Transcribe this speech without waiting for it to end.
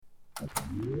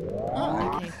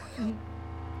Oh, okay.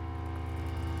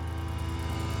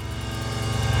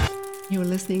 You're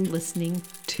listening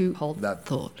to Hold That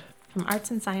Thought. From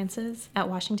Arts and Sciences at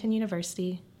Washington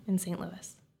University in St.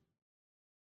 Louis.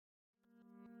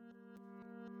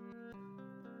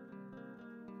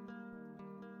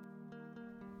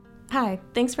 Hi,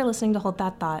 thanks for listening to Hold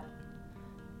That Thought.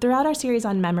 Throughout our series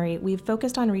on memory, we've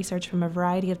focused on research from a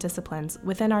variety of disciplines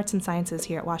within arts and sciences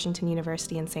here at Washington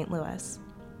University in St. Louis.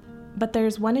 But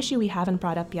there's one issue we haven't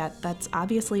brought up yet that's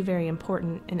obviously very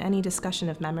important in any discussion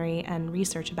of memory and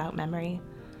research about memory,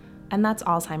 and that's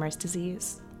Alzheimer's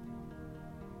disease.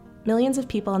 Millions of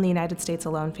people in the United States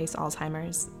alone face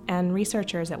Alzheimer's, and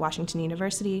researchers at Washington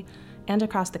University and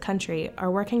across the country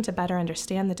are working to better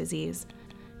understand the disease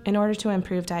in order to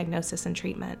improve diagnosis and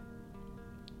treatment.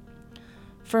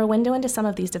 For a window into some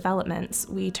of these developments,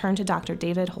 we turn to Dr.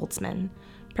 David Holtzman,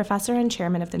 professor and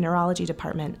chairman of the neurology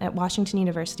department at Washington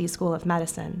University School of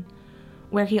Medicine,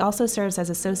 where he also serves as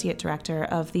associate director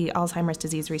of the Alzheimer's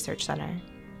Disease Research Center.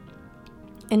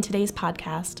 In today's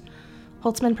podcast,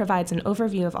 Holtzman provides an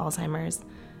overview of Alzheimer's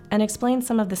and explains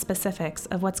some of the specifics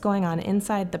of what's going on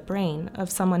inside the brain of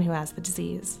someone who has the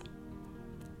disease.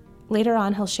 Later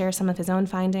on, he'll share some of his own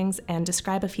findings and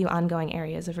describe a few ongoing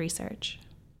areas of research.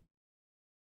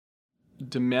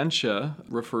 Dementia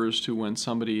refers to when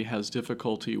somebody has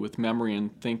difficulty with memory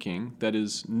and thinking that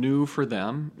is new for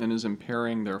them and is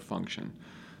impairing their function.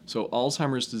 So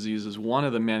Alzheimer's disease is one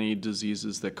of the many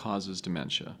diseases that causes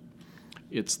dementia.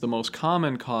 It's the most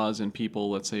common cause in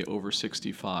people, let's say, over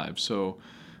 65. So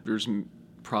there's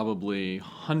probably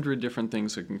 100 different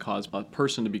things that can cause a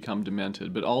person to become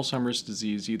demented, but Alzheimer's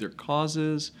disease either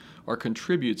causes or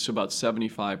contributes to about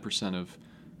 75% of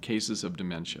cases of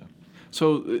dementia.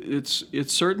 So it's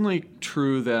certainly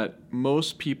true that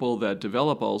most people that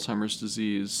develop Alzheimer's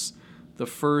disease,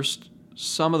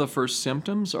 some of the first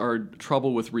symptoms are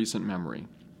trouble with recent memory.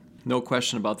 No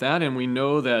question about that, and we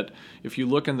know that if you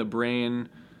look in the brain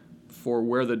for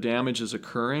where the damage is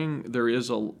occurring, there is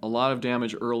a lot of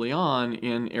damage early on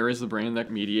in areas of the brain that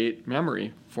mediate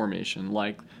memory formation,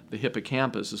 like the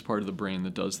hippocampus is part of the brain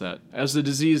that does that. As the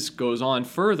disease goes on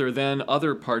further, then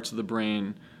other parts of the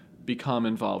brain become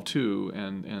involved too,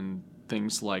 and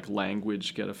things like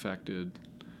language get affected,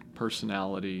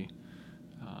 personality,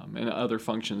 and other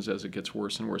functions as it gets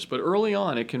worse and worse. But early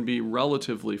on, it can be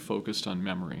relatively focused on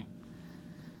memory.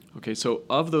 Okay, so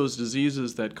of those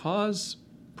diseases that cause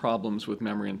problems with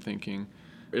memory and thinking,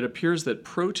 it appears that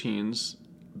proteins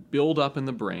build up in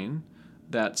the brain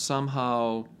that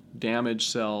somehow damage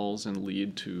cells and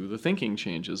lead to the thinking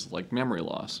changes like memory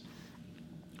loss.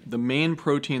 The main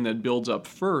protein that builds up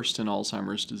first in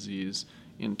Alzheimer's disease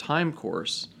in time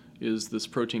course is this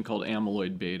protein called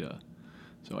amyloid beta.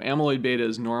 So amyloid beta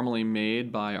is normally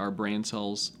made by our brain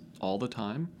cells all the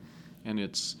time, and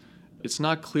it's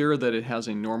not clear that it has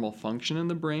a normal function in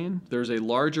the brain. There's a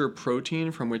larger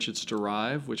protein from which it's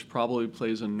derived, which probably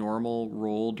plays a normal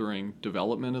role during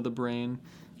development of the brain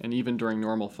and even during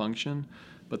normal function.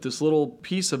 But this little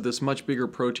piece of this much bigger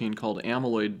protein called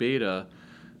amyloid beta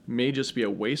may just be a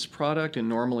waste product and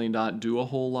normally not do a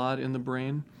whole lot in the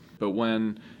brain. But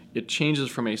when it changes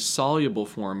from a soluble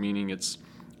form, meaning it's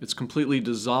completely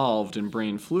dissolved in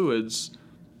brain fluids,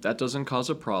 that doesn't cause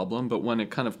a problem. But when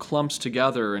it kind of clumps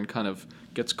together and kind of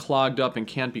gets clogged up and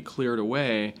can't be cleared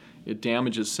away, it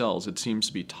damages cells. It seems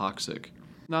to be toxic.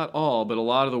 Not all, but a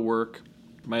lot of the work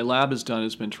my lab has done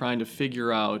has been trying to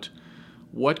figure out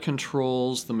what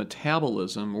controls the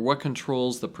metabolism, or what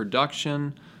controls the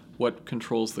production, what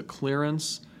controls the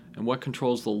clearance, and what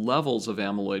controls the levels of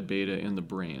amyloid beta in the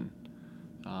brain.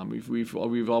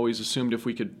 We've always assumed if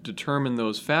we could determine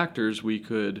those factors, we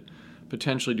could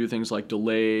potentially do things like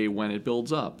delay when it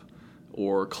builds up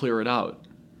or clear it out.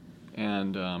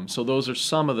 And so those are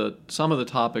some of the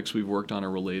topics we've worked on are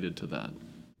related to that.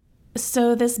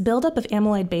 So this buildup of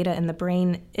amyloid beta in the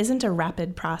brain isn't a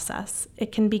rapid process.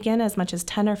 It can begin as much as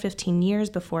 10 or 15 years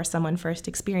before someone first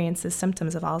experiences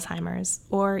symptoms of Alzheimer's,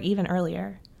 or even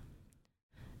earlier.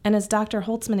 And as Dr.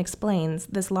 Holtzman explains,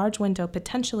 this large window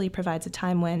potentially provides a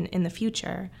time when, in the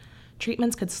future,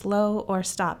 treatments could slow or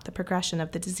stop the progression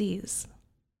of the disease.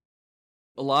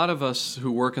 A lot of us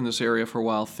who work in this area for a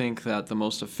while think that the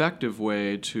most effective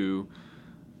way to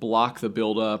block the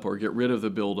buildup or get rid of the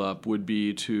buildup would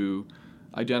be to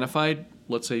identify,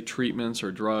 let's say, treatments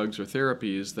or drugs or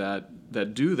therapies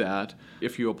that do that.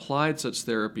 If you applied such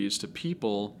therapies to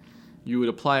people, you would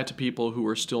apply it to people who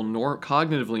are still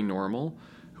cognitively normal,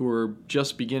 who are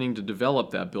just beginning to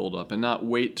develop that buildup, and not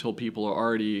wait till people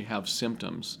already have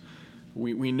symptoms.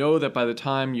 We know that by the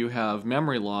time you have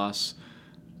memory loss,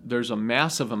 there's a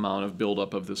massive amount of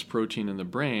buildup of this protein in the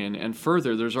brain, and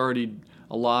further, there's already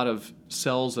a lot of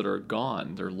cells that are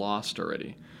gone, they're lost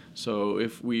already. So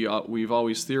if we've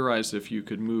always theorized if you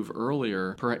could move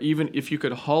earlier, even if you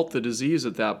could halt the disease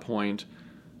at that point,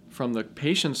 from the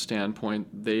patient's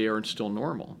standpoint, they are still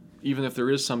normal. Even if there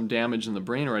is some damage in the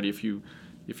brain already, if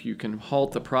you can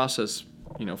halt the process,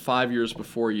 5 years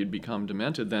before you'd become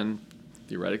demented, then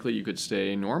theoretically you could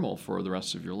stay normal for the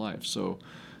rest of your life. So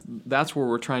that's where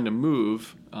we're trying to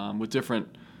move with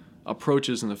different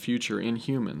approaches in the future in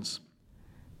humans.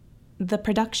 The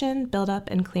production, buildup,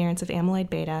 and clearance of amyloid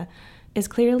beta is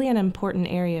clearly an important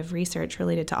area of research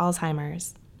related to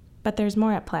Alzheimer's. But there's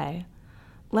more at play.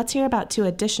 Let's hear about 2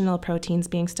 additional proteins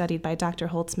being studied by Dr.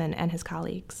 Holtzman and his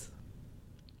colleagues.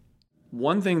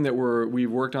 One thing that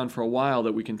we've worked on for a while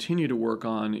that we continue to work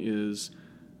on is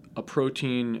a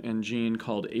protein and gene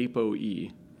called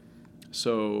ApoE.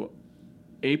 So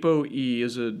ApoE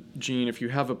is a gene, if you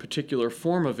have a particular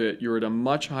form of it, you're at a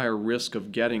much higher risk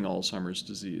of getting Alzheimer's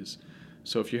disease.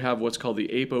 So if you have what's called the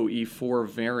ApoE4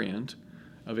 variant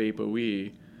of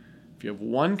ApoE, if you have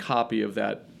one copy of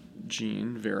that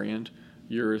gene variant,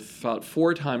 you're about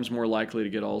 4 times more likely to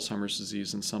get Alzheimer's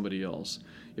disease than somebody else.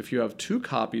 If you have 2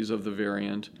 copies of the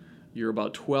variant, you're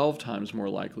about 12 times more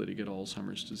likely to get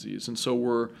Alzheimer's disease. And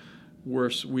so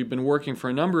we've been working for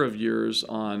a number of years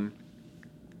on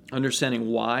understanding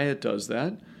why it does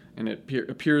that, and it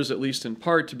appears, at least in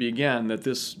part, to be, again, that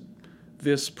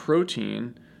this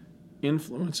protein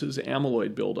influences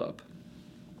amyloid buildup.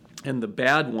 And the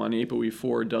bad one,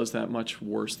 ApoE4, does that much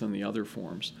worse than the other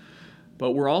forms.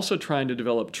 But we're also trying to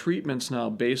develop treatments now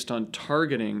based on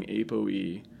targeting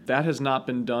ApoE. That has not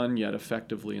been done yet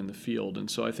effectively in the field,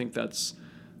 and so I think that's,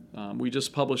 we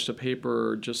just published a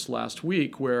paper just last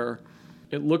week where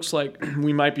it looks like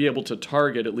we might be able to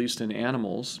target, at least in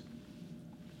animals,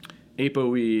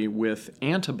 ApoE with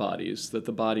antibodies that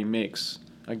the body makes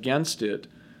against it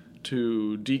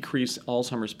to decrease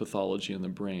Alzheimer's pathology in the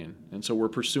brain. And so we're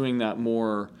pursuing that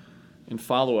more in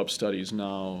follow-up studies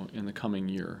now in the coming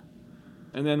year.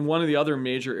 And then one of the other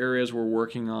major areas we're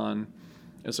working on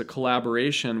is a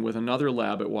collaboration with another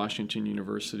lab at Washington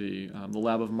University, the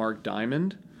lab of Mark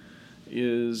Diamond,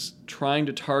 is trying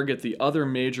to target the other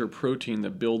major protein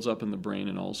that builds up in the brain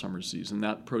in Alzheimer's disease, and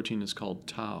that protein is called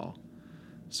tau.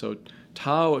 So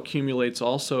tau accumulates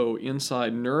also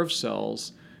inside nerve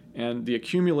cells, and the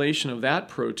accumulation of that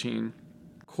protein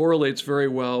correlates very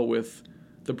well with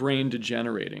the brain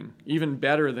degenerating, even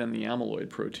better than the amyloid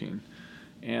protein.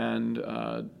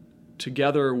 And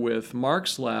together with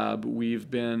Mark's lab, we've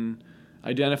been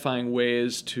identifying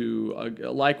ways to,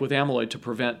 like with amyloid, to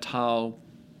prevent tau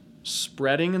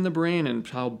spreading in the brain and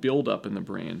tau buildup in the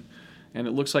brain. And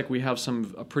it looks like we have some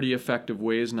pretty effective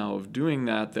ways now of doing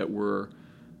that were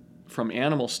from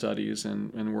animal studies,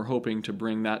 and we're hoping to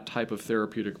bring that type of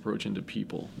therapeutic approach into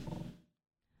people.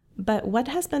 But what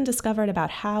has been discovered about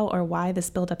how or why this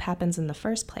buildup happens in the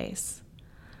first place?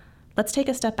 Let's take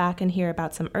a step back and hear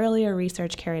about some earlier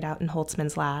research carried out in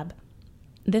Holtzman's lab.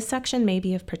 This section may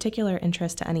be of particular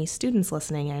interest to any students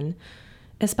listening in,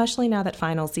 especially now that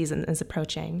final season is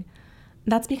approaching.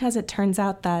 That's because it turns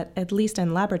out that, at least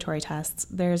in laboratory tests,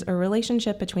 there's a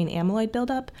relationship between amyloid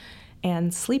buildup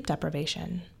and sleep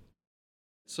deprivation.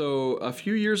 So a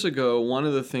few years ago, one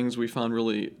of the things we found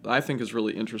I think is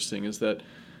really interesting is that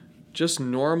just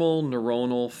normal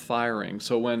neuronal firing.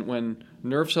 So when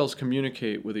nerve cells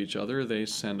communicate with each other, they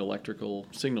send electrical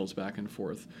signals back and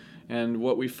forth. And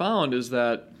what we found is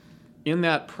that in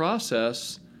that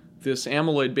process, this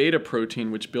amyloid beta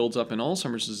protein, which builds up in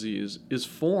Alzheimer's disease, is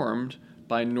formed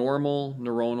by normal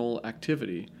neuronal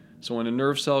activity. So when a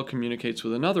nerve cell communicates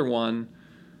with another one,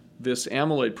 this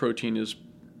amyloid protein is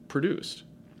produced.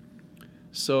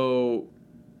 So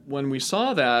when we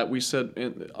saw that, we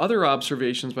said, other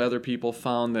observations by other people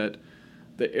found that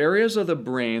the areas of the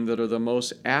brain that are the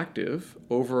most active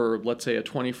over, let's say, a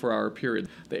 24-hour period,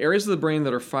 the areas of the brain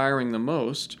that are firing the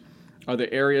most are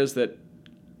the areas that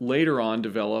later on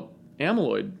develop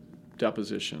amyloid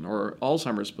deposition or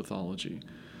Alzheimer's pathology.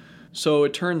 So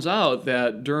it turns out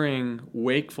that during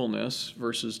wakefulness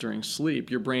versus during sleep,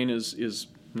 your brain is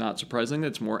not surprisingly,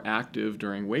 it's more active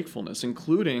during wakefulness,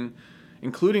 including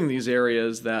these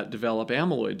areas that develop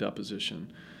amyloid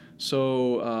deposition.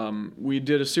 So we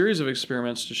did a series of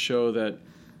experiments to show that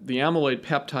the amyloid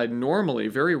peptide normally,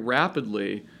 very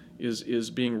rapidly, is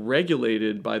being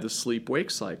regulated by the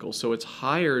sleep-wake cycle. So it's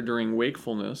higher during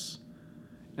wakefulness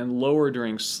and lower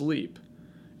during sleep.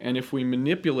 And if we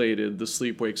manipulated the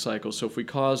sleep-wake cycle, so if we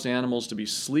caused animals to be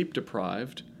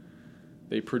sleep-deprived,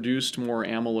 they produced more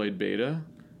amyloid beta,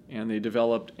 and they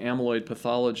developed amyloid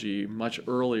pathology much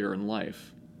earlier in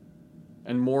life,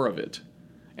 and more of it.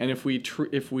 And if we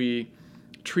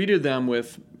treated them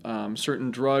with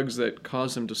certain drugs that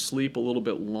caused them to sleep a little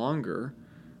bit longer,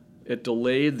 it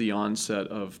delayed the onset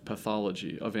of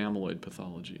pathology, of amyloid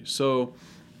pathology. So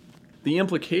the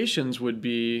implications would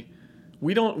be,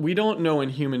 we don't know in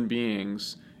human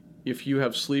beings if you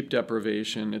have sleep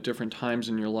deprivation at different times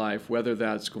in your life, whether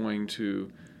that's going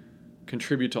to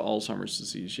contribute to Alzheimer's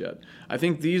disease yet. I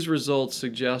think these results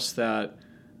suggest that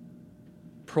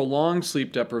prolonged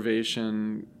sleep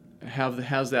deprivation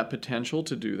has that potential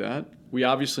to do that. We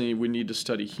obviously would need to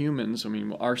study humans. I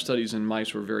mean, our studies in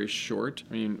mice were very short.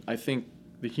 I mean, I think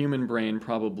the human brain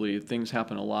probably, things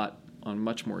happen a lot on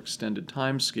much more extended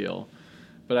time scale.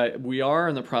 But we are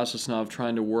in the process now of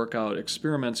trying to work out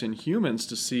experiments in humans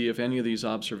to see if any of these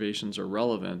observations are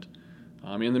relevant.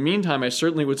 In the meantime, I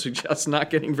certainly would suggest not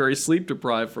getting very sleep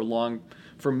deprived for a long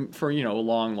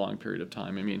period of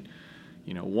time. I mean,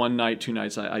 1 night, 2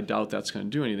 nights, I doubt that's going to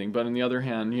do anything. But on the other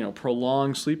hand,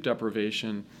 prolonged sleep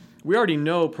deprivation, we already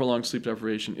know prolonged sleep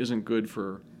deprivation isn't good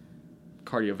for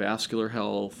cardiovascular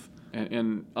health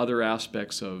and other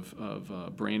aspects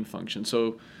of brain function.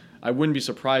 So I wouldn't be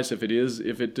surprised if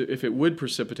it would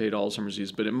precipitate Alzheimer's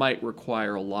disease, but it might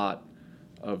require a lot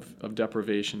of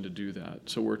deprivation to do that.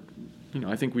 So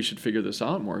I think we should figure this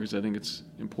out more because I think it's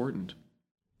important.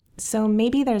 So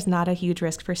maybe there's not a huge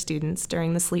risk for students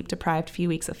during the sleep-deprived few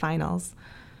weeks of finals,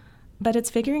 but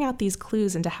it's figuring out these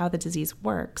clues into how the disease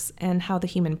works and how the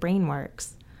human brain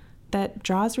works that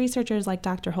draws researchers like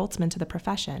Dr. Holtzman to the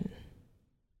profession.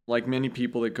 Like many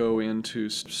people that go in to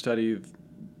study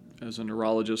as a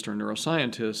neurologist or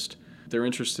neuroscientist, they're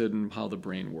interested in how the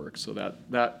brain works. So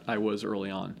that I was early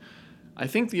on. I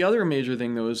think the other major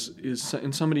thing, though, is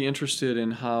in somebody interested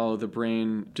in how the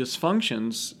brain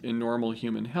dysfunctions in normal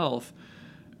human health.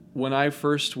 When I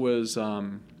first was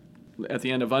at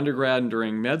the end of undergrad and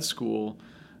during med school,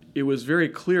 it was very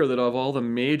clear that of all the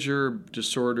major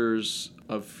disorders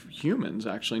of humans,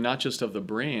 actually, not just of the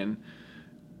brain,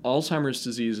 Alzheimer's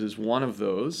disease is one of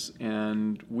those,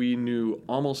 and we knew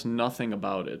almost nothing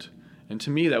about it. And to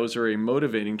me, that was very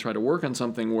motivating, try to work on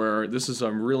something where this is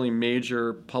a really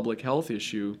major public health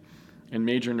issue and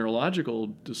major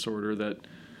neurological disorder that,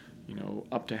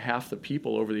 up to half the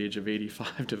people over the age of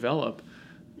 85 develop.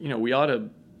 We ought to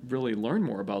really learn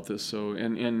more about this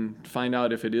and find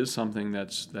out if it is something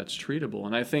that's treatable.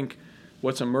 And I think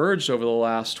what's emerged over the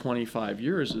last 25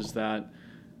 years is that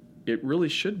it really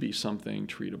should be something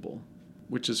treatable,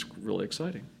 which is really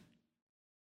exciting.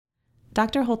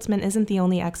 Dr. Holtzman isn't the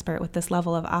only expert with this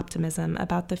level of optimism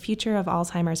about the future of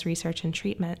Alzheimer's research and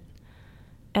treatment,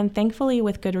 and thankfully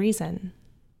with good reason.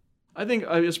 I think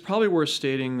it's probably worth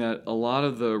stating that a lot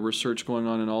of the research going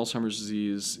on in Alzheimer's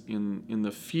disease in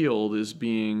the field is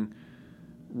being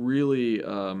really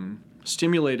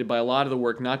stimulated by a lot of the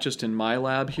work, not just in my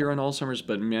lab here on Alzheimer's,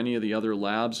 but many of the other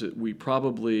labs.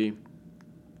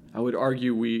 I would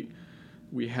argue we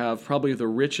have probably the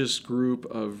richest group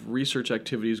of research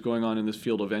activities going on in this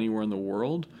field of anywhere in the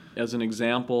world. As an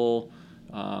example,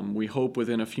 we hope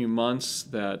within a few months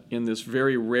that in this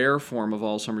very rare form of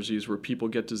Alzheimer's disease where people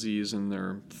get disease in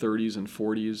their 30s and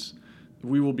 40s,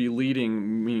 we will be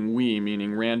leading,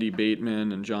 meaning Randy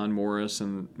Bateman and John Morris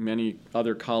and many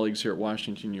other colleagues here at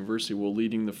Washington University will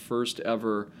leading the first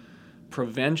ever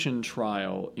prevention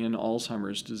trial in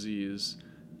Alzheimer's disease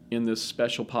in this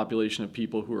special population of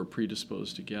people who are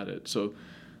predisposed to get it. So,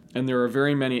 and there are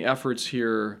very many efforts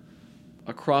here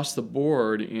across the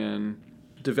board in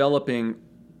developing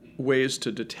ways to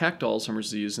detect Alzheimer's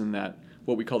disease in that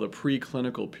what we call the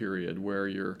preclinical period, where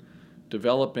you're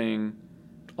developing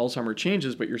Alzheimer's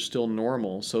changes, but you're still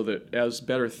normal, so that as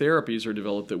better therapies are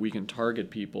developed, that we can target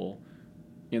people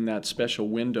in that special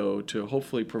window to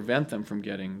hopefully prevent them from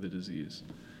getting the disease.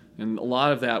 And a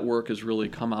lot of that work has really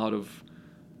come out of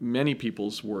many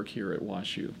people's work here at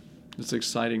WashU. It's an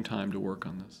exciting time to work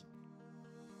on this.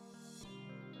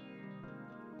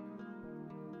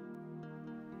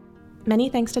 Many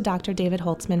thanks to Dr. David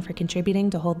Holtzman for contributing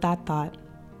to Hold That Thought.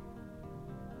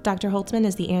 Dr. Holtzman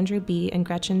is the Andrew B. and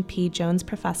Gretchen P. Jones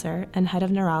Professor and Head of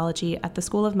Neurology at the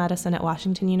School of Medicine at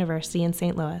Washington University in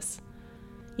St. Louis.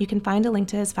 You can find a link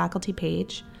to his faculty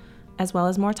page, as well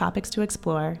as more topics to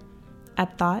explore,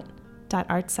 at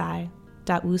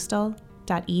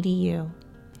thought.artsci.wustl.edu.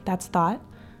 That's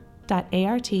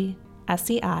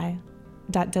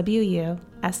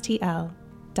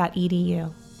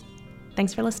thought.artsci.wustl.edu.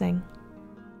 Thanks for listening.